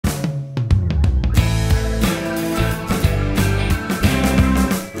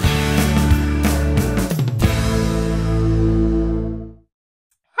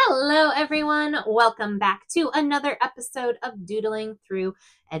everyone, welcome back to another episode of Doodling Through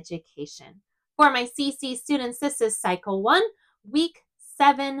Education. For my CC students, this is Cycle 1, Week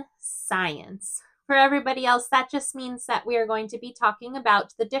 7 Science. For everybody else, that just means that we are going to be talking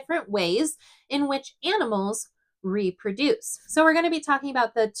about the different ways in which animals reproduce. So we're going to be talking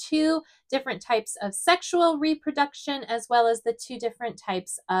about the two different types of sexual reproduction as well as the two different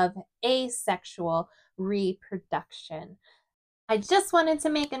types of asexual reproduction. I just wanted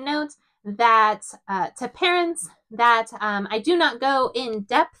to make a note that to parents that I do not go in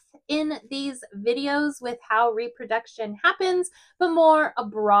depth in these videos with how reproduction happens, but more a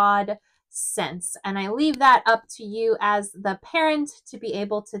broad sense. And I leave that up to you as the parent to be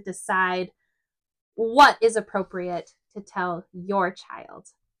able to decide what is appropriate to tell your child.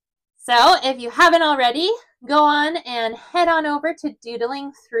 So if you haven't already, go on and head on over to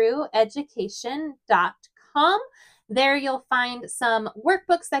doodlingthrougheducation.com. There you'll find some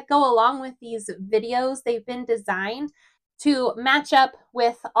workbooks that go along with these videos. They've been designed to match up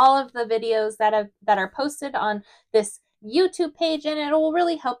with all of the videos that are posted on this YouTube page, and it will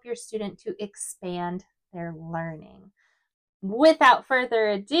really help your student to expand their learning. Without further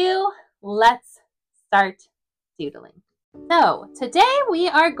ado, let's start doodling. So today we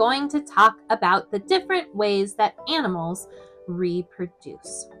are going to talk about the different ways that animals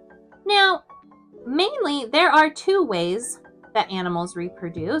reproduce. Now, mainly, there are two ways that animals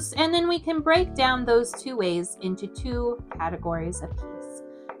reproduce, and then we can break down those two ways into two categories apiece.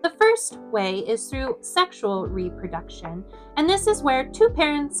 The first way is through sexual reproduction, and this is where two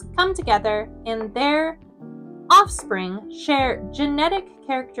parents come together and their offspring share genetic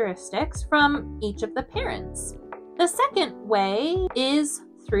characteristics from each of the parents. The second way is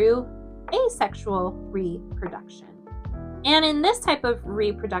through asexual reproduction. And in this type of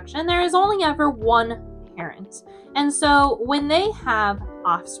reproduction, there is only ever one parent. And so when they have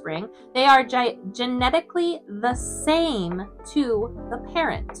offspring, they are genetically the same to the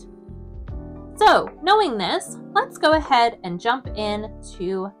parent. So knowing this, let's go ahead and jump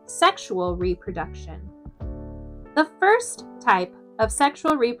into sexual reproduction. The first type of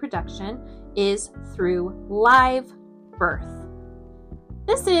sexual reproduction is through live birth.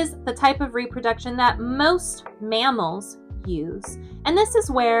 This is the type of reproduction that most mammals use, and this is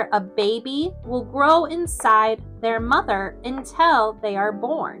where a baby will grow inside their mother until they are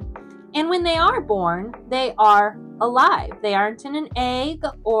born. And when they are born, they are alive. They aren't in an egg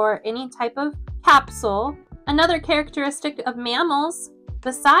or any type of capsule. Another characteristic of mammals,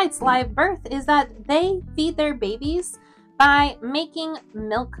 besides live birth, is that they feed their babies by making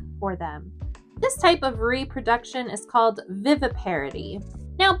milk for them. This type of reproduction is called viviparity.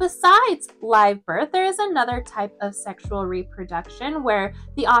 Now, besides live birth, there is another type of sexual reproduction where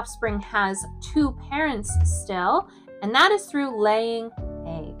the offspring has two parents still, and that is through laying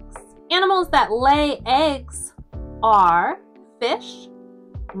eggs. Animals that lay eggs are fish,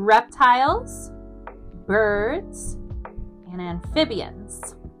 reptiles, birds, and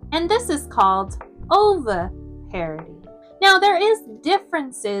amphibians. And this is called oviparity. Now, there is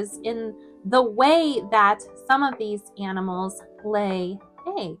differences in the way that some of these animals lay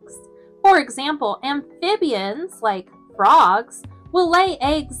eggs. For example, amphibians like frogs will lay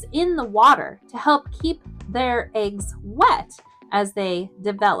eggs in the water to help keep their eggs wet as they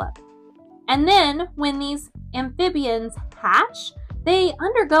develop. And then when these amphibians hatch, they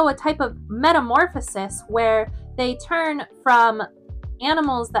undergo a type of metamorphosis where they turn from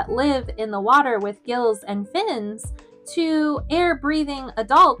animals that live in the water with gills and fins to air-breathing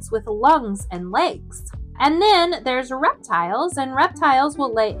adults with lungs and legs. And then there's reptiles, and reptiles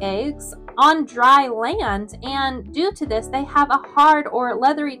will lay eggs on dry land, and due to this, they have a hard or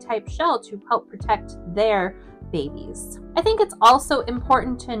leathery type shell to help protect their babies. I think it's also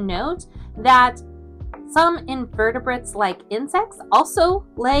important to note that some invertebrates like insects also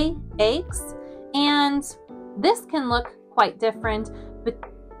lay eggs, and this can look quite different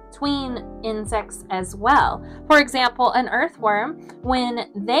between insects as well. For example, an earthworm, when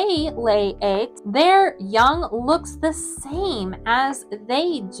they lay eggs, their young looks the same as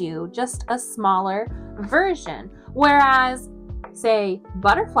they do, just a smaller version. Whereas, say,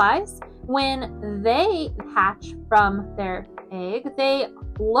 butterflies, when they hatch from their egg, they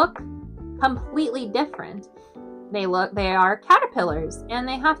look completely different. They are caterpillars, and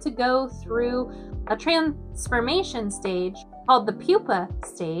they have to go through a transformation stage called the pupa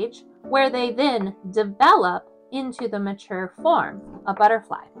stage, where they then develop into the mature form, a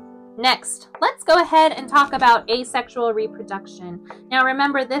butterfly. Next, let's go ahead and talk about asexual reproduction. Now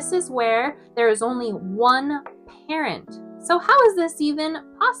remember, this is where there is only one parent. So how is this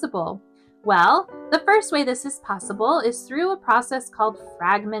even possible? Well, the first way this is possible is through a process called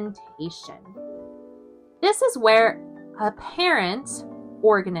fragmentation. This is where a parent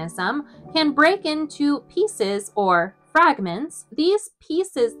organism can break into pieces or fragments. These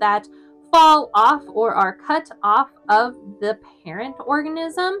pieces that fall off or are cut off of the parent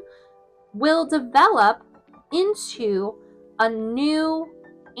organism will develop into a new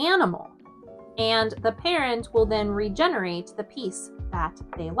animal, and the parent will then regenerate the piece that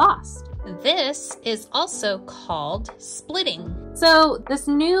they lost. This is also called splitting. So this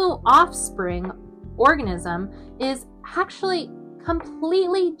new offspring organism is actually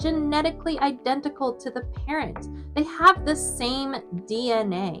completely genetically identical to the parent. They have the same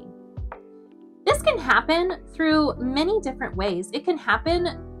DNA. This can happen through many different ways. It can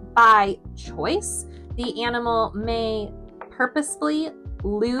happen by choice. The animal may purposefully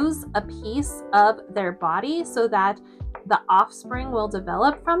lose a piece of their body so that the offspring will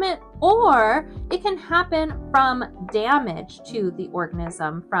develop from it, or it can happen from damage to the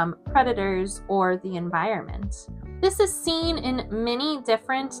organism from predators or the environment. This is seen in many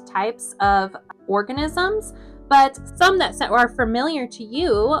different types of organisms, but some that are familiar to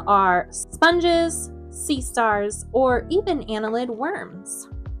you are sponges, sea stars, or even annelid worms.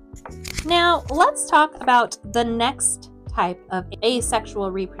 Now, let's talk about the next type of asexual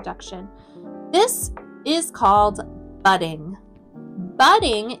reproduction. This is called budding.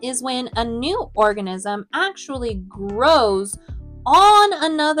 Budding is when a new organism actually grows on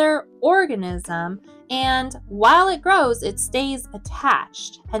another organism, and while it grows, it stays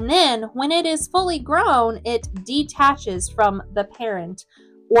attached. And then when it is fully grown, it detaches from the parent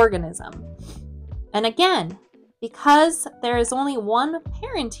organism. And again, because there is only one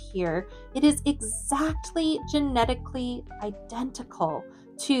parent here, it is exactly genetically identical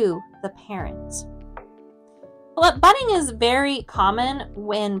to the parent. Well, budding is very common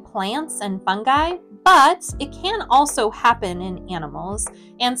in plants and fungi, but it can also happen in animals.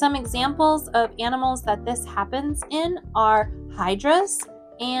 And some examples of animals that this happens in are hydras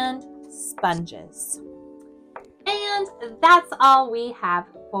and sponges. And that's all we have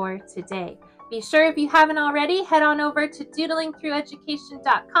for today. Be sure, if you haven't already, head on over to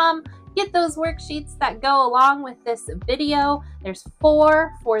doodlingthrougheducation.com. Get those worksheets that go along with this video. There's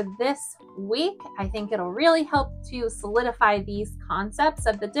 4 for this week. I think it'll really help to solidify these concepts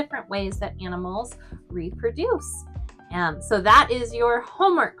of the different ways that animals reproduce. So that is your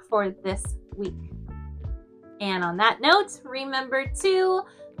homework for this week. And on that note, remember to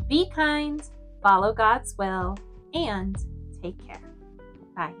be kind, follow God's will, and take care.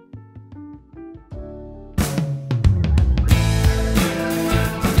 Bye.